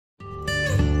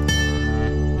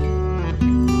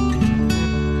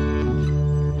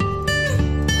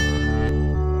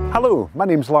Hello, my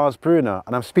name's Lars Brunner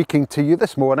and I'm speaking to you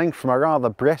this morning from a rather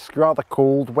brisk, rather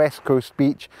cold West Coast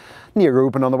beach near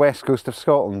Oban on the west coast of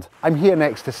Scotland. I'm here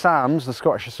next to SAMS, the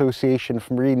Scottish Association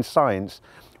for Marine Science.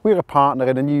 We're a partner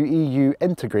in a new EU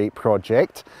Integrate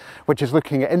project, which is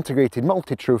looking at integrated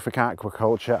multi-trophic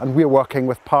aquaculture, and we're working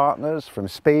with partners from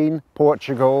Spain,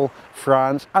 Portugal,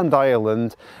 France and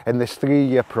Ireland in this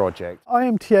 3-year project.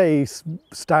 IMTA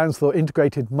stands for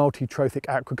Integrated Multi-Trophic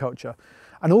Aquaculture,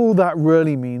 and all that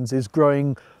really means is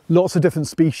growing lots of different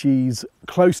species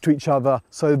close to each other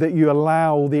so that you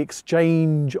allow the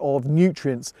exchange of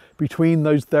nutrients between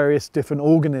those various different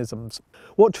organisms.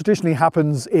 What traditionally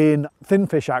happens in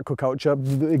finfish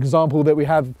aquaculture, the example that we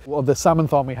have of the salmon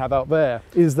farm we have out there,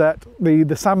 is that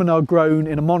the salmon are grown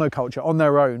in a monoculture on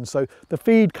their own. So the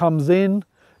feed comes in,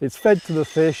 it's fed to the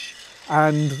fish,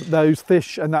 and those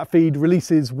fish and that feed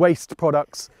releases waste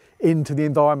products into the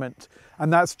environment,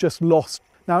 and that's just lost.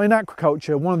 Now in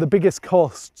aquaculture, one of the biggest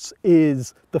costs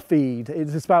is the feed.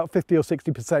 It's about 50 or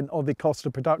 60% of the cost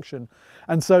of production.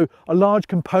 And so a large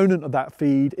component of that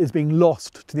feed is being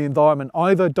lost to the environment,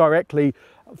 either directly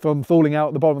from falling out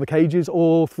at the bottom of the cages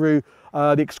or through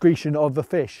the excretion of the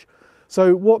fish.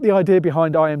 So what the idea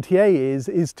behind IMTA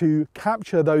is to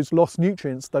capture those lost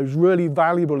nutrients, those really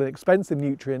valuable and expensive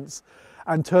nutrients,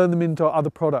 and turn them into other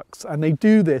products. And they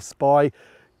do this by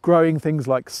growing things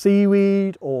like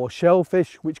seaweed or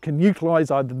shellfish, which can utilise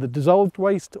either the dissolved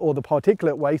waste or the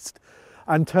particulate waste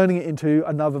and turning it into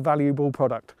another valuable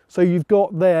product. So you've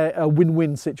got there a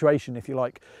win-win situation, if you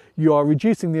like. You are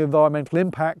reducing the environmental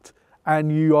impact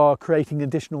and you are creating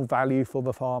additional value for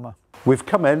the farmer. We've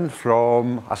come in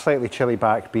from a slightly chilly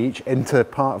back beach into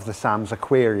part of the SAMS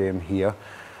aquarium here.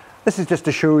 This is just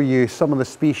to show you some of the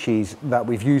species that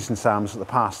we've used in SAMS in the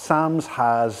past. SAMS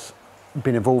has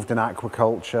been involved in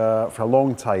aquaculture for a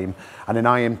long time and in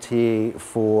IMTA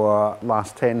for the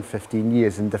last 10-15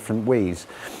 years in different ways.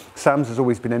 SAMS has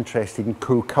always been interested in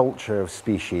co-culture of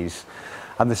species,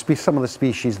 and some of the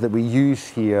species that we use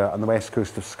here on the west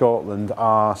coast of Scotland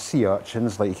are sea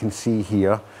urchins, like you can see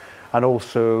here, and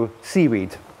also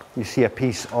seaweed. You see a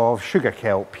piece of sugar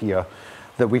kelp here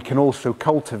that we can also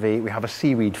cultivate. We have a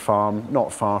seaweed farm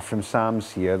not far from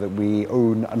SAMS here that we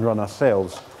own and run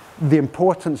ourselves. The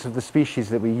importance of the species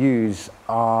that we use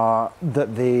are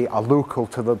that they are local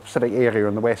to the specific area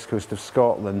on the west coast of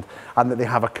Scotland and that they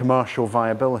have a commercial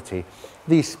viability.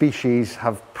 These species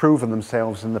have proven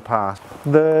themselves in the past.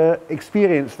 The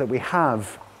experience that we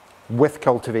have with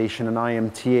cultivation and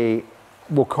IMTA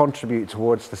will contribute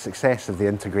towards the success of the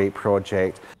Integrate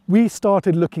project. We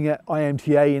started looking at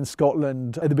IMTA in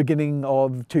Scotland at the beginning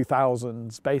of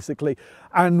 2000s, basically,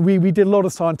 and we did a lot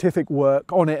of scientific work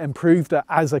on it and proved that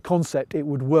as a concept it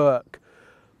would work.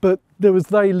 But there was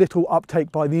very little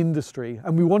uptake by the industry,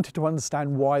 and we wanted to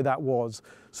understand why that was.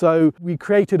 So we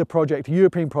created a project, a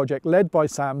European project led by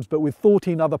SAMS, but with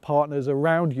 14 other partners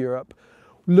around Europe,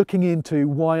 looking into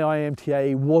why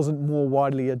IMTA wasn't more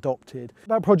widely adopted.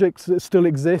 That project still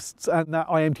exists and that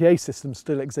IMTA system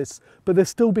still exists, but there's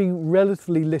still been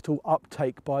relatively little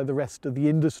uptake by the rest of the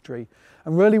industry.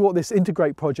 And really what this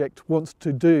Integrate project wants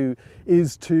to do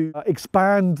is to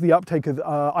expand the uptake of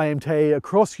IMTA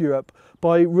across Europe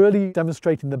by really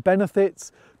demonstrating the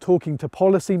benefits, talking to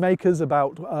policymakers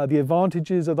about the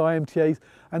advantages of IMTAs,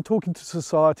 and talking to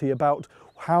society about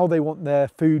how they want their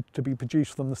food to be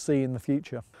produced from the sea in the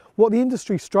future. What the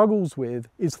industry struggles with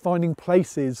is finding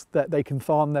places that they can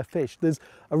farm their fish. There's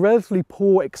a relatively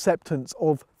poor acceptance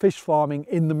of fish farming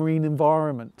in the marine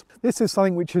environment. This is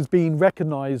something which has been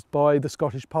recognised by the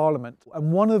Scottish Parliament,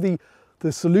 and one of the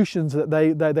solutions that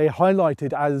they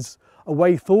highlighted as a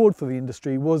way forward for the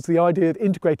industry was the idea of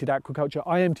integrated aquaculture,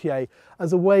 IMTA,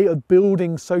 as a way of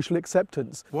building social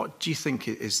acceptance. What do you think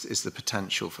is the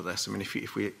potential for this? I mean,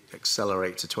 if we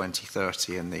accelerate to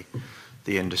 2030 and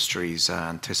the industry's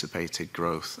anticipated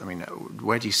growth, I mean,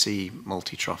 where do you see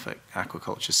multi-trophic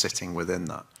aquaculture sitting within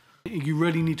that? You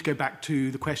really need to go back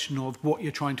to the question of what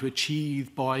you're trying to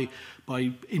achieve by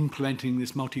implementing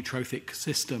this multi-trophic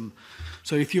system.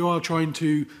 So if you are trying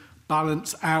to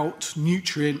balance out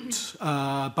nutrient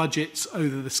budgets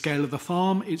over the scale of the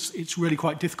farm, it's really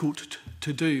quite difficult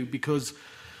to do because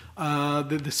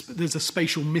there's a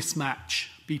spatial mismatch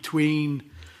between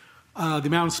the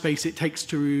amount of space it takes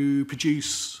to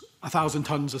produce 1,000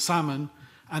 tonnes of salmon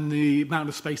and the amount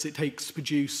of space it takes to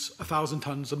produce 1,000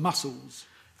 tonnes of mussels.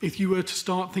 If you were to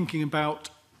start thinking about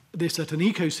this at an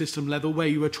ecosystem level where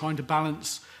you were trying to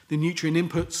balance the nutrient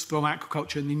inputs from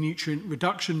aquaculture and the nutrient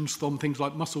reductions from things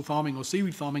like mussel farming or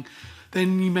seaweed farming,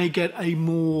 then you may get a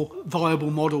more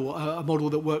viable model, a model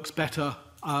that works better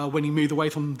when you move away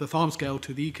from the farm scale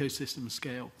to the ecosystem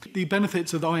scale. The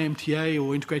benefits of the IMTA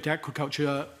or integrated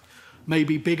aquaculture may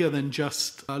be bigger than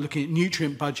just looking at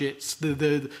nutrient budgets.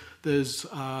 There's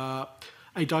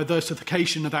a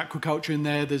diversification of aquaculture in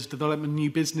there. There's development of new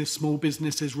business, small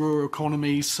businesses, rural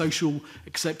economies, social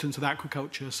acceptance of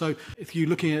aquaculture. So if you're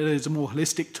looking at it as a more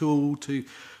holistic tool to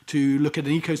look at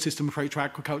an ecosystem approach to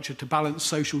aquaculture to balance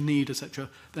social need, etc.,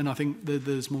 then I think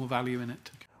there's more value in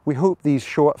it. We hope these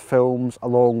short films,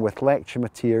 along with lecture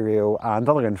material and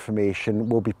other information,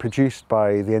 will be produced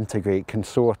by the Integrate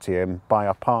Consortium by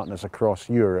our partners across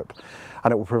Europe,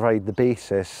 and it will provide the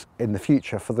basis in the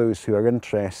future for those who are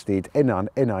interested in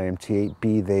IMTA,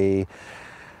 be they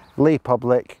lay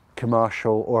public,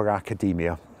 commercial or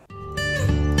academia.